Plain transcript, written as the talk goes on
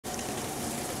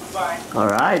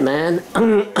Alright, man.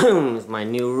 It's my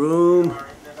new room.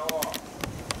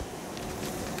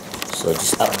 So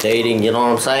just updating, you know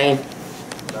what I'm saying?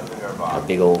 A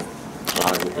big old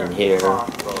closet in here.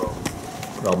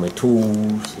 Got all my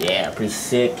tools. Yeah, pretty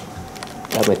sick.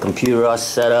 Got my computer all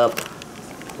set up.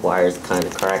 Wire's kind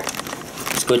of cracked.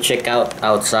 Let's go check out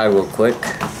outside real quick.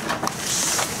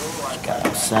 Check out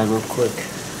outside real quick.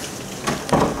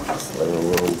 This living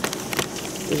room.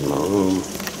 This is my room.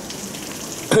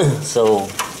 So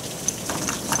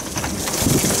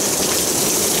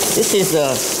this is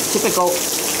a typical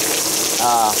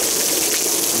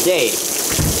day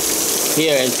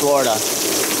here in Florida.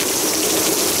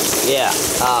 Yeah.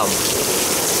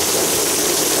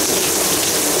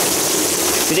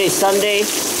 Today's Sunday,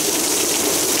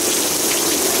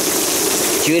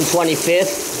 June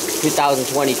 25th,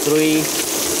 2023,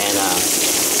 and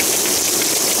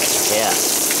yeah.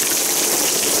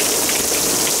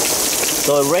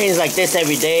 So it rains like this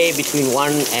every day between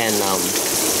 1 and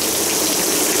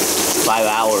 5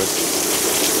 hours.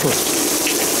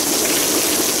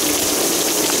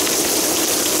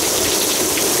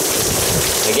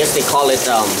 I guess they call it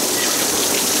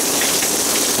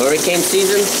hurricane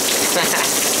season.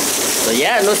 So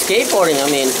yeah, no skateboarding. I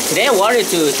mean, today I wanted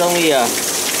to. It's only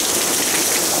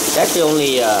that's the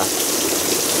only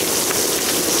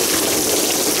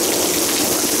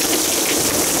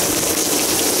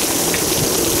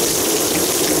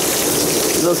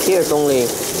look here, it's only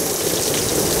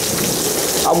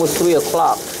almost 3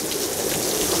 o'clock.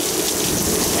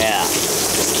 Yeah.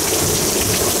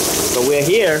 So we're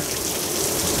here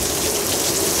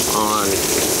on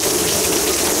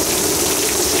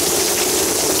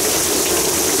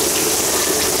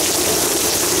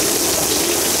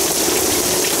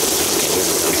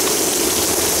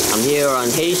I'm here on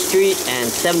Hayes Street and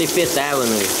 75th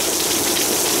Avenue.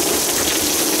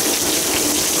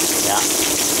 Yeah.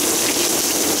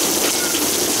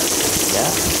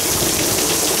 Yeah.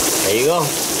 There you go.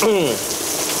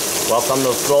 Welcome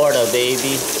to Florida,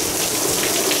 baby.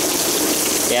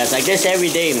 Yeah, it's like this every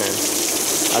day, man.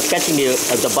 I was catching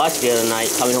the bus the other night,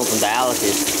 coming home from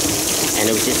dialysis, and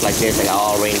it was just like this, like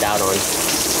all rained out on.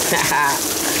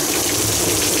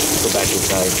 Go back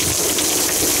inside.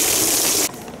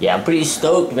 Yeah, I'm pretty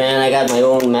stoked, man. I got my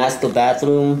own master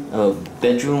bathroom,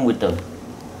 bedroom with the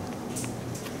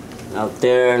out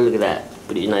there. Look at that,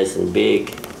 pretty nice and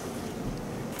big.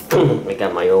 I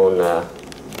got my own.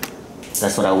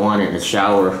 That's what I wanted, a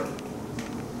shower.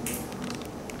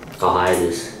 I'll hide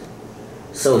this.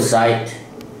 So psyched.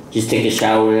 Just take a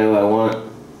shower whenever I want.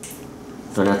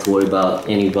 Don't have to worry about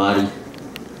anybody.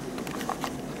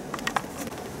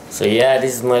 So yeah,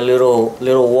 this is my little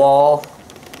wall.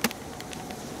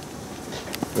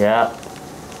 Yeah.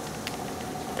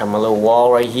 Got my little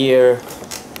wall right here.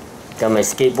 Got my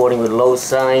Skateboarding with Lo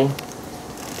sign.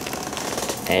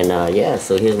 And yeah,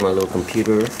 so here's my little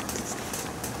computer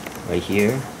right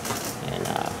here. And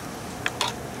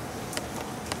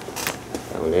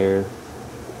down there.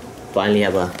 Finally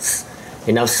have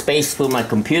enough space for my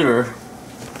computer.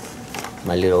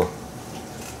 My little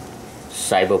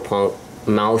cyberpunk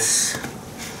mouse.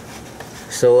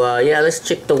 So yeah, let's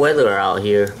check the weather out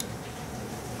here.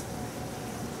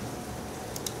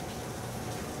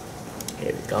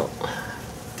 There we go.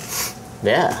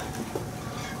 Yeah.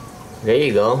 There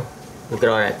you go. Look at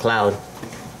all that cloud.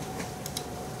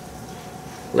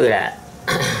 Look at that.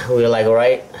 We're like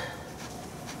right.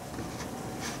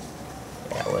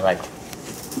 Yeah, we're like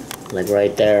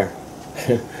right there.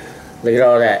 Look at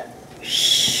all that.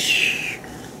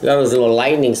 Look at those little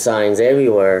lightning signs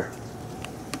everywhere.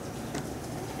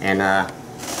 And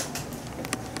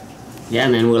yeah,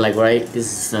 man, we're like right.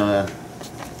 This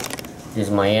is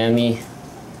Miami.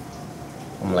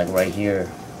 I'm like right here.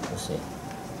 Let's see.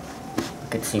 I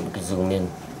can see if we can zoom in.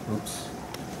 Oops.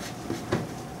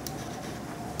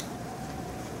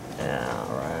 Yeah,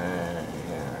 right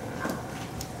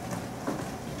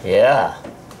here. Yeah.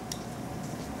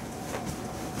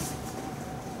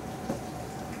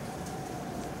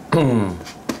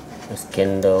 There's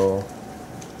Kendall.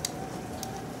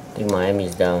 I think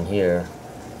Miami's down here.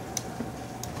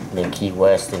 And then Key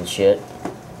West and shit.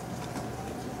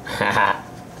 Haha.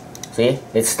 See?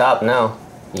 It stopped now.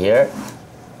 You hear it?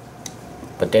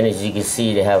 But then as you can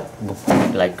see, they have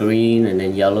like green and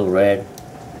then yellow, red.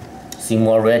 See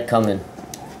more red coming.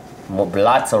 More,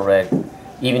 lots of red.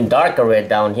 Even darker red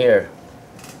down here.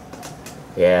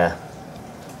 Yeah.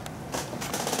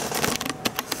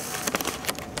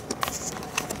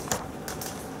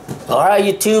 Alright,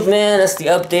 YouTube, man, that's the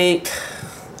update.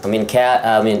 I'm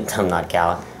not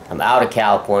Cal. I'm out of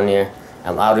California.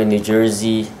 I'm out in New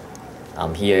Jersey.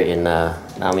 I'm here in what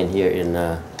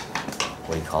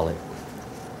do you call it?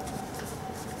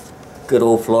 Good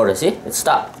old Florida. See, it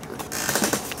stopped.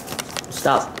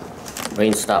 Stop.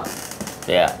 Rain stopped.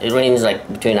 Yeah, it rains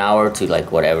like between an hour to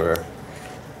like whatever.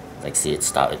 Like, see, it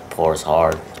stopped. It pours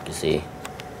hard. You can see.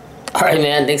 All right,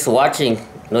 man. Thanks for watching.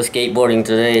 No skateboarding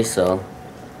today, so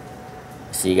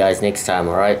see you guys next time.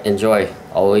 All right, enjoy.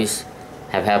 Always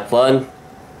have fun.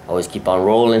 Always keep on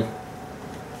rolling.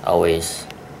 Always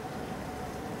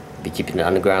be keeping the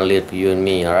underground lit for you and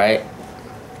me. All right.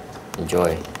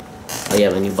 Enjoy. Oh, you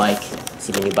have a new bike.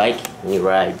 See my new bike? New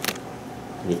ride.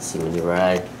 You need to see my new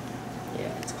ride.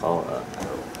 Yeah, it's called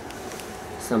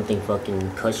something fucking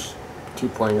Push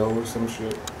 2.0 or some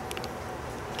shit.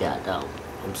 Got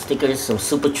some stickers, some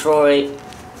Super Troy.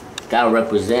 Gotta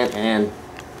represent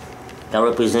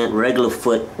regular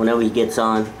foot whenever he gets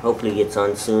on. Hopefully he gets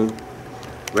on soon.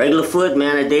 Regular foot,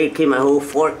 man, I dedicate my whole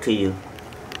fork to you.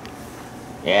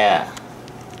 Yeah.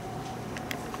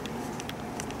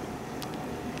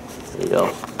 There you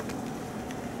go.